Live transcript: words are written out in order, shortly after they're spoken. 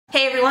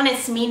Hey everyone,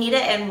 it's me,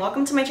 Nita, and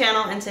welcome to my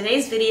channel. In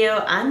today's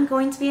video, I'm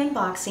going to be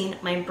unboxing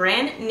my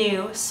brand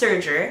new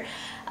serger.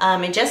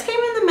 It just came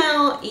in the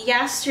mail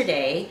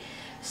yesterday,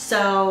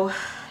 so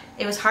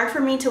it was hard for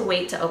me to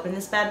wait to open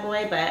this bad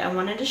boy, but I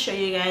wanted to show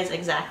you guys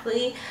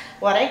exactly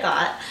what I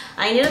got.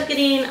 I ended up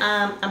getting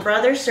a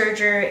brother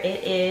serger.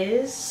 It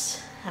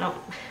is, let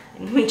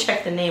me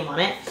check the name on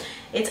it.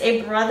 It's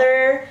a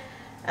brother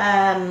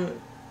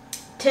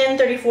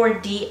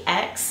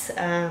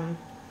 1034DX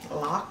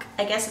lock,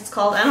 I guess it's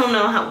called. I don't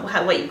know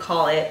what you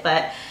call it,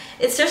 but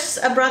it's just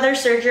a brother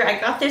serger. I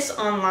got this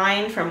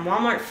online from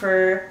Walmart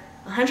for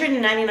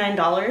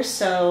 $199,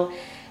 so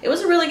it was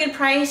a really good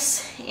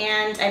price,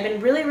 and I've been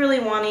really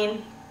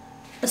wanting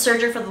a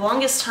serger for the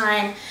longest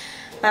time,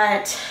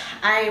 but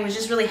I was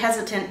just really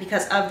hesitant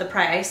because of the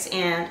price.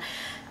 And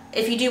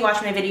if you do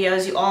watch my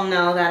videos, you all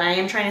know that I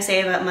am trying to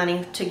save up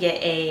money to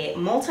get a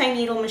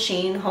multi-needle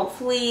machine.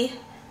 Hopefully,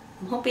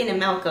 I'm hoping in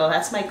Melco.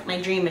 That's my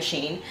dream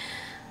machine.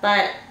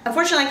 But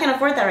unfortunately I can't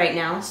afford that right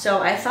now,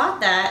 so I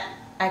thought that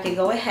I could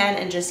go ahead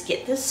and just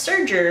get this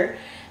serger,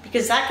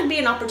 because that could be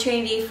an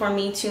opportunity for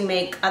me to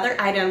make other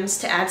items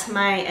to add to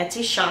my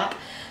Etsy shop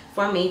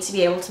for me to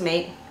be able to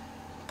make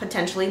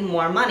potentially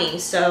more money.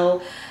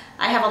 So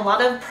I have a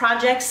lot of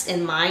projects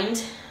in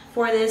mind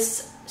for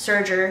this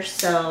serger,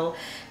 so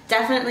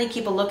definitely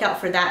keep a lookout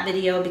for that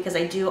video, because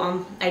I do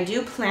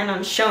plan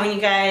on showing you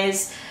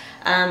guys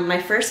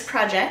my first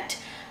project.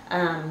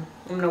 I'm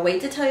gonna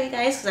wait to tell you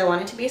guys because I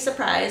want it to be a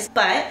surprise,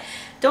 but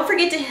don't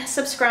forget to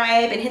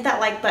subscribe and hit that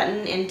like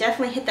button, and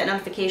definitely hit that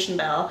notification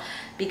bell,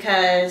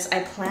 because I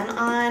plan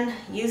on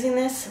using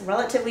this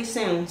relatively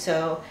soon,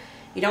 so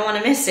you don't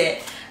want to miss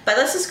it. But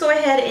let's just go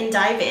ahead and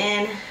dive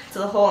in to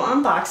the whole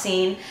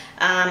unboxing.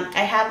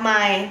 I have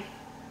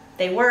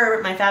they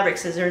were my fabric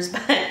scissors,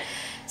 but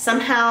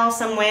somehow,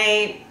 some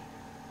way,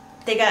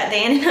 they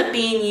ended up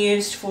being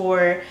used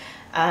for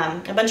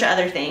a bunch of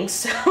other things,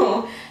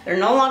 so they're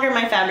no longer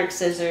my fabric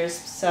scissors.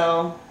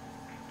 So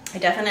I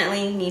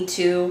definitely need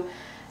to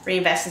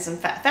reinvest in some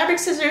fabric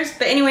scissors.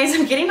 But anyways,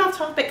 I'm getting off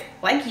topic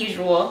like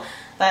usual,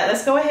 but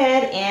let's go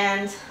ahead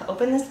and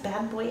open this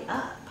bad boy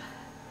up.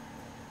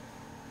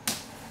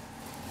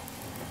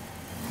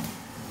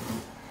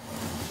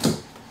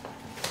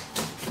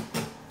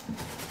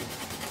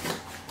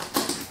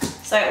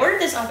 So I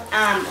ordered this off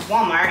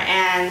Walmart,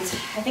 and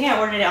I think I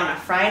ordered it on a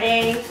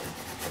Friday,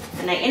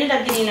 and I ended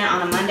up getting it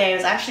on a Monday. I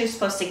was actually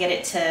supposed to get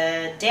it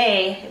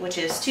today, which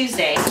is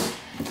Tuesday,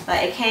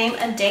 but it came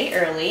a day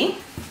early.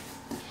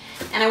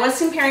 And I was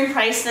comparing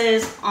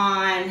prices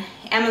on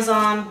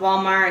Amazon,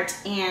 Walmart,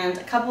 and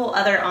a couple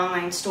other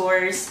online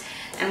stores,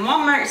 and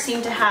Walmart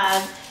seemed to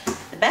have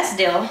the best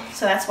deal,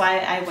 so that's why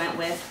I went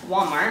with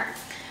Walmart.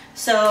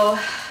 So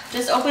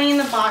just opening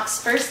the box,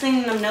 first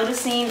thing I'm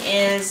noticing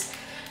is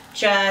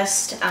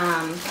just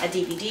a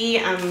DVD.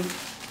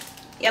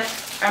 Yep,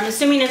 I'm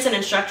assuming it's an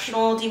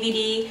instructional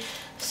DVD,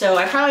 so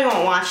I probably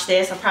won't watch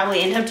this. I'll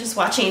probably end up just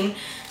watching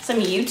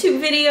some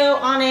YouTube video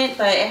on it,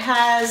 but it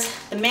has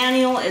the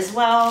manual as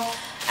well.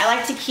 I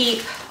like to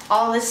keep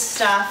all this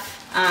stuff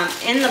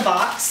in the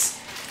box,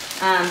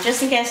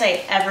 just in case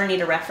I ever need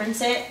to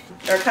reference it.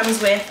 Or it comes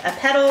with a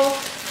pedal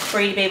for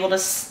you to be able to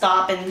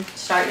stop and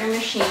start your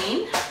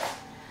machine.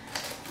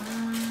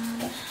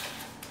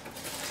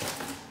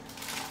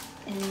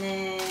 And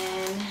then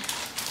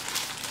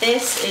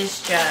this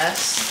is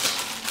just,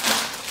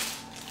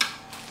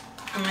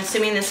 I'm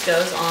assuming this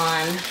goes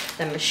on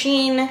the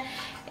machine,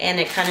 and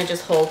it kind of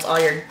just holds all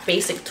your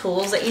basic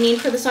tools that you need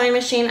for the sewing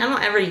machine. I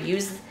don't ever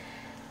use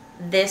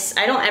this,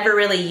 I don't ever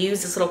really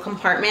use this little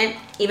compartment,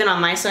 even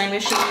on my sewing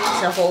machine,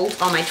 to hold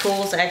all my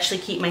tools. I actually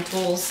keep my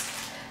tools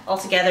all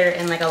together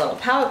in like a little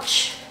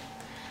pouch.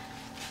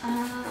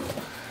 Alright,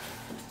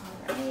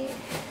 I'm going to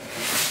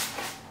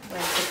take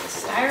the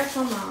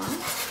styrofoam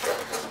off.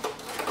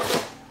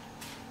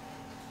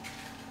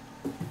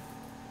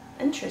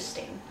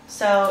 Interesting.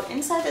 So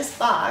inside this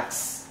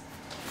box,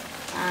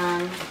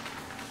 I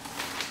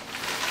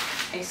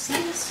see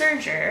the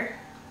serger.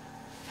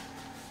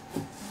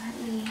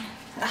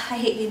 I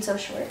hate being so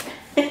short.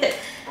 And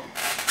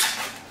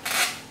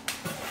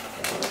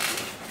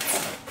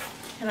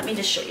let me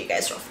just show you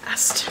guys real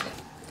fast.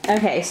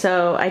 Okay,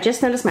 so I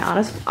just noticed my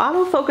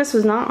autofocus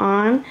was not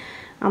on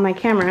my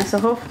camera, so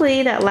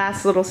hopefully that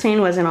last little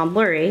scene wasn't all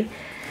blurry.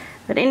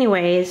 But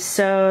anyways,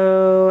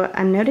 so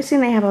I'm noticing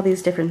they have all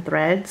these different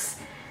threads.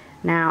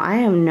 Now, I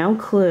have no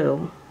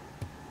clue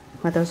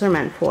what those are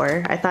meant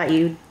for. I thought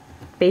you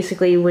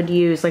basically would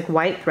use like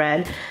white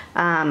thread.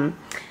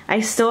 I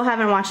still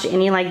haven't watched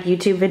any like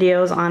YouTube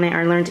videos on it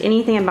or learned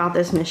anything about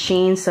this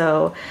machine,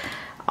 so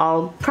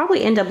I'll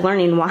probably end up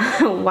learning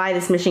why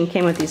this machine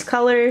came with these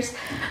colors.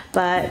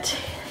 But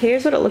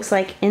here's what it looks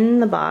like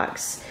in the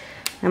box.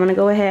 I'm gonna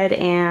go ahead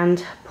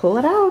and pull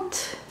it out.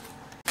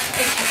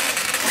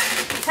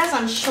 It has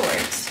on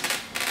short.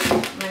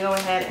 I'm gonna go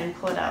ahead and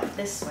pull it out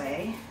this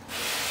way.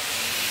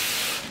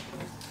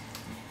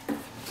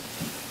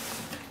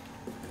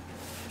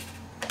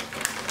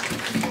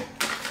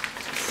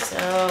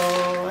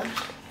 So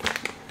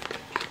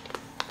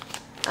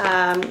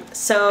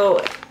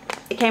So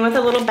it came with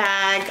a little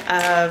bag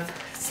of,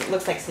 it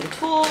looks like some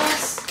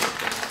tools.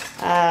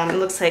 It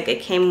looks like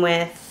it came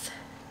with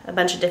a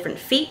bunch of different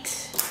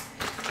feet,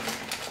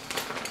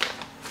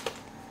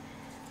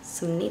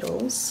 some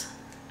needles,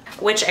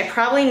 which I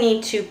probably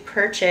need to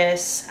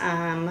purchase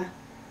some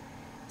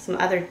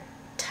other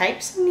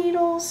types of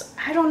needles.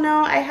 I don't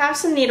know. I have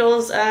some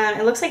needles.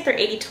 It looks like they're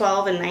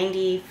 8012 and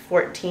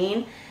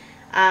 9014.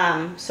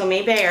 So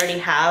maybe I already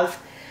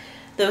have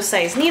those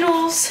size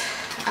needles.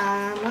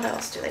 What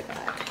else do they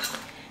got?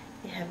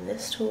 They have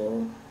this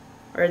tool,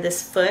 or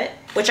this foot,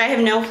 which I have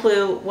no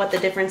clue what the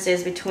difference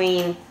is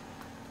between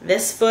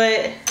this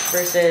foot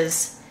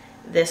versus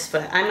this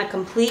foot. I'm a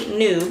complete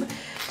noob.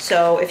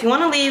 So if you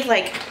want to leave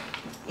like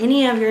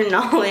any of your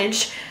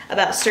knowledge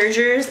about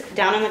sergers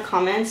down in the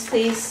comments,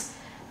 please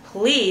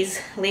leave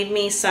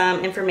me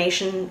some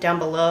information down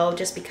below,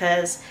 just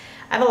because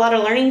I have a lot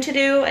of learning to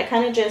do. I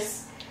kind of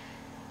just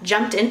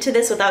jumped into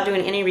this without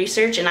doing any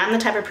research, and I'm the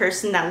type of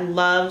person that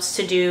loves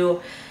to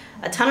do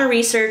a ton of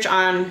research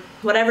on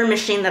whatever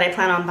machine that I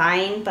plan on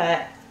buying,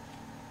 but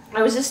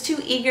I was just too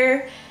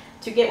eager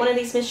to get one of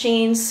these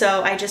machines,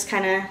 so I just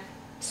kind of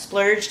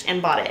splurged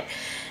and bought it.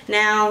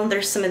 Now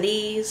there's some of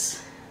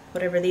these,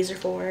 whatever these are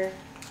for,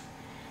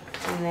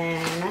 and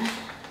then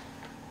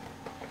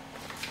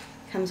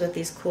comes with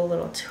these cool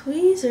little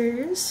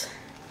tweezers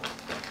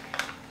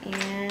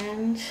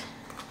and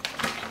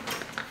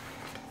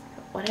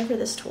whatever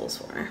this tool's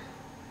for.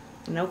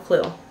 No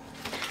clue.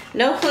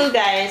 No clue,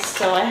 guys,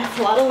 so I have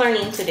a lot of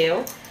learning to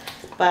do,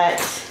 but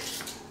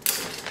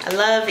I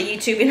love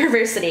YouTube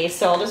University,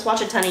 so I'll just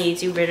watch a ton of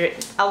YouTube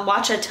videos. I'll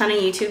watch a ton of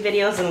YouTube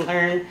videos and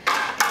learn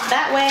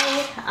that way.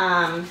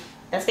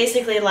 That's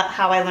basically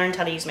how I learned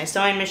how to use my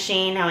sewing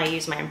machine, how I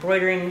use my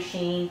embroidery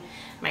machine,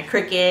 my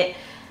Cricut.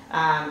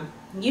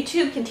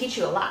 YouTube can teach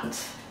you a lot.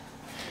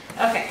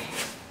 Okay.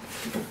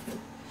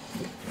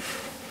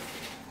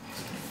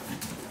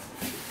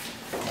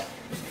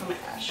 Oh my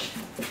gosh.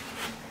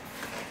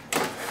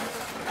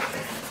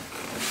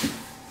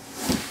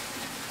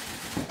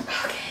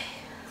 Okay.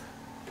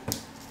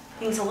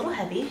 Thing's a little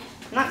heavy.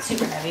 Not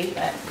super heavy,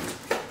 but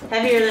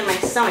heavier than my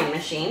sewing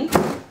machine.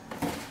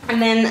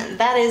 And then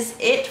that is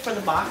it for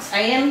the box. I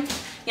am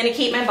gonna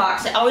keep my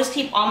box. I always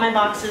keep all my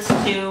boxes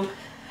to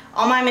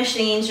all my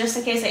machines, just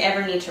in case I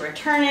ever need to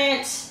return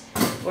it,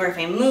 or if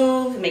I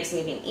move, it makes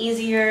it even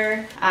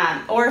easier.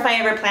 Or if I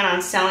ever plan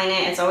on selling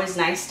it, it's always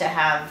nice to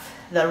have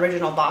the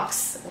original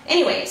box.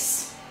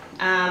 Anyways,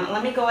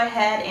 let me go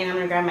ahead and I'm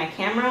gonna grab my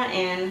camera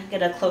and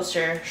get a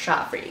closer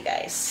shot for you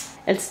guys.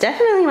 It's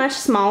definitely much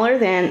smaller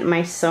than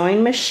my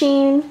sewing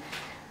machine,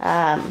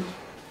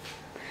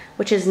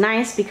 which is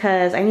nice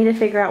because I need to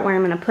figure out where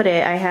I'm gonna put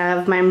it. I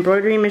have my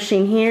embroidery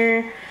machine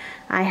here,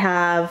 I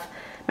have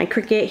my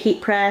Cricut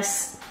heat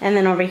press, and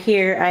then over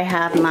here I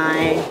have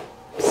my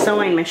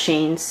sewing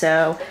machine.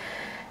 So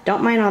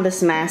don't mind all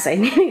this mess. I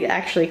need to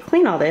actually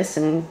clean all this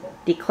and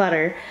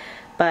declutter,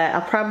 but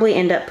I'll probably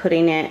end up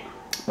putting it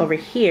over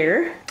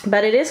here.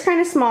 But it is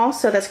kind of small,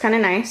 so that's kind of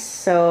nice,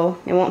 so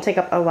it won't take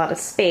up a lot of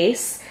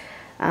space,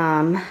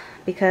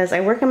 because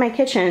I work in my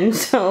kitchen,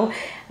 so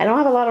I don't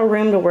have a lot of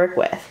room to work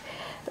with.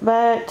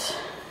 But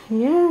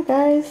yeah,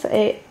 guys,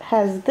 it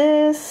has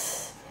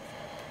this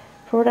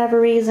for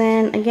whatever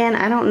reason. Again,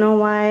 I don't know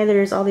why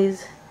there's all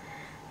these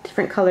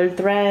different colored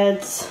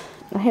threads.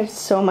 I have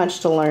so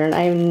much to learn.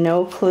 I have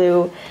no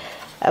clue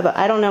about,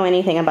 I don't know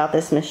anything about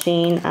this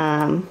machine.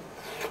 I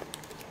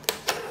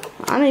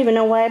don't even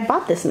know why I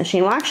bought this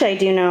machine. Well, actually I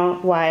do know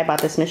why I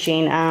bought this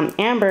machine.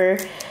 Amber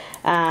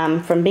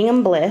from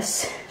Bingham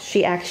Bliss,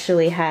 she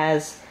actually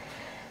has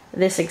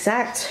this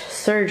exact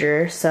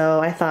serger, so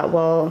I thought,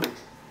 well,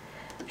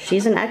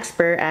 she's an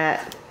expert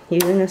at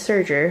using a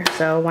serger,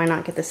 so why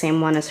not get the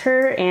same one as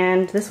her?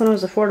 And this one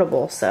was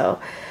affordable, so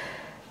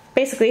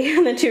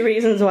basically the two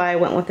reasons why I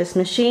went with this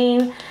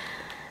machine.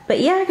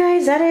 But yeah,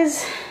 guys, that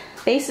is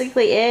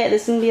basically it.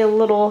 This is gonna be a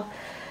little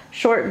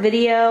short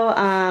video.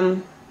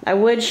 I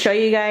would show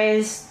you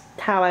guys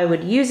how I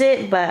would use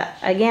it, but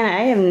again,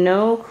 I have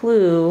no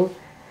clue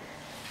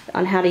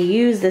on how to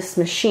use this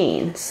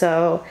machine,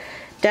 so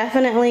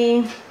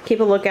definitely keep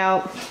a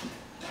lookout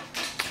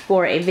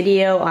for a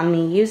video on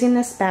me using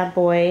this bad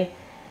boy.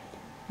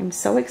 I'm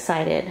so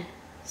excited.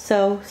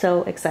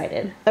 So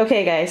excited.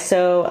 Okay guys,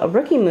 so a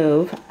rookie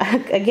move.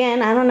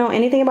 Again, I don't know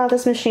anything about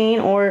this machine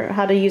or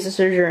how to use a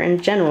serger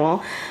in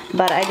general,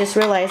 but I just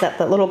realized that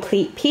the little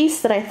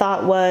piece that I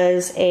thought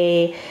was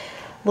a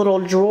little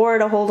drawer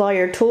to hold all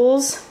your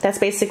tools, that's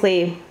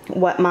basically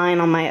what mine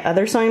on my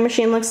other sewing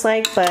machine looks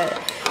like. But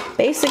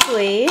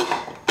basically,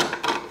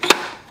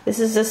 this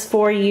is just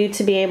for you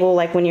to be able,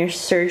 like when you're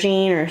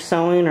serging or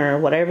sewing or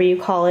whatever you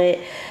call it,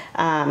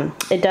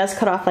 it does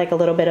cut off like a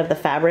little bit of the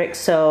fabric,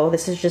 so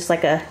this is just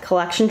like a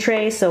collection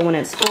tray, so when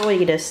it's full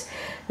you just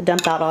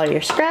dump out all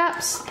your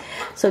scraps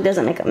so it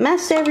doesn't make a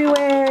mess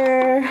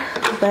everywhere.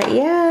 But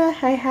yeah,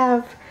 I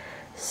have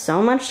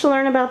so much to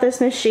learn about this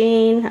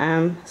machine.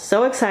 I'm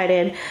so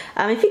excited.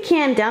 If you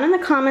can, down in the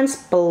comments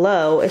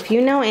below, if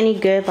you know any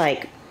good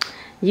like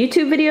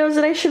YouTube videos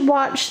that I should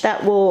watch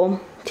that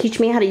will teach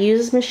me how to use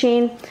this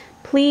machine,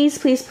 please,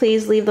 please,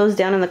 please leave those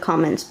down in the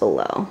comments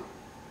below.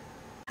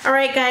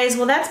 Alright guys,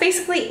 well that's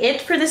basically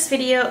it for this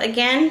video.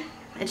 Again,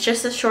 it's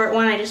just a short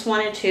one. I just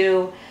wanted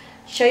to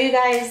show you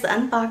guys the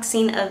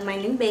unboxing of my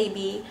new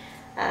baby.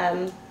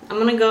 I'm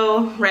gonna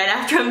go, right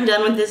after I'm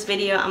done with this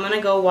video, I'm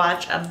gonna go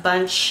watch a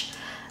bunch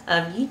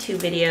of YouTube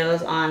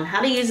videos on how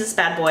to use this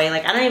bad boy.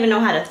 Like, I don't even know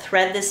how to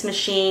thread this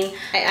machine.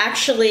 I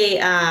actually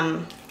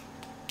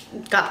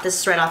got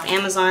this thread off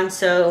Amazon,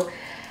 so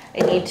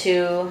I need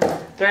to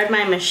thread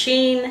my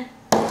machine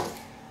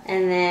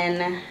and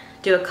then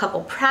do a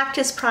couple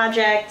practice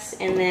projects,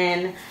 and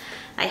then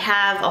I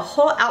have a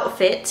whole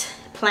outfit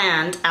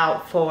planned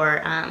out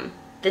for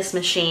this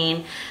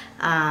machine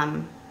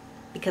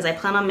because I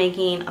plan on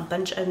making a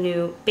bunch of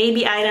new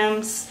baby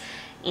items.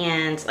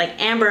 And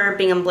like Amber,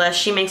 being in Blush,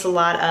 she makes a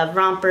lot of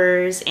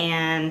rompers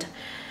and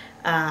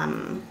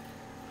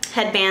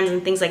headbands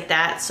and things like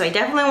that. So I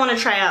definitely want to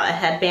try out a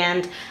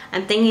headband.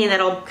 I'm thinking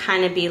that'll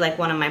kind of be like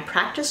one of my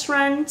practice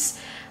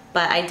runs,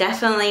 but I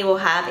definitely will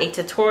have a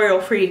tutorial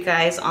for you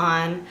guys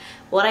on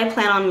what I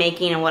plan on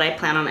making and what I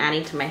plan on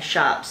adding to my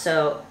shop.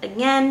 So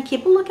again,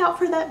 keep a lookout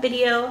for that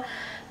video.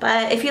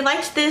 But if you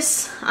liked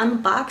this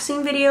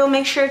unboxing video,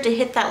 make sure to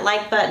hit that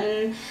like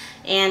button.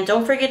 And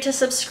don't forget to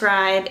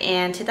subscribe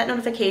and hit that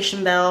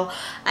notification bell.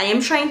 I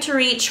am trying to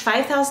reach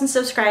 5,000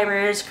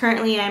 subscribers.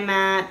 Currently I'm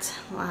at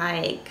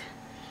like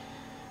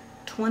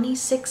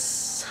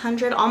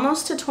 2,600,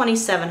 almost to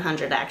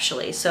 2,700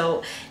 actually.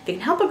 So if you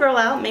can help a girl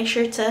out, make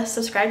sure to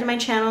subscribe to my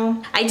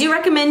channel. I do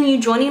recommend you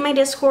joining my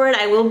Discord.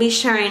 I will be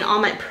sharing all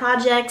my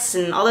projects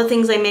and all the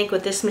things I make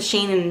with this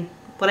machine and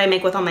what I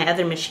make with all my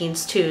other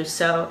machines too.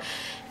 So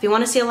if you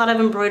want to see a lot of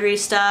embroidery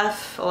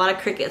stuff, a lot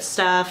of Cricut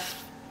stuff,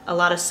 a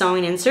lot of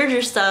sewing and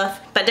serger stuff,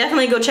 but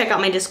definitely go check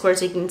out my Discord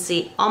so you can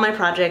see all my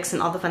projects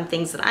and all the fun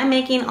things that I'm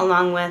making,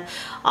 along with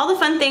all the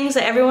fun things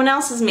that everyone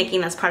else is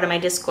making as part of my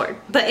Discord.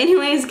 But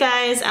anyways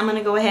guys, I'm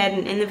gonna go ahead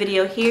and end the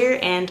video here,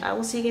 and I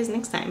will see you guys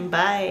next time.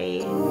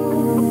 Bye.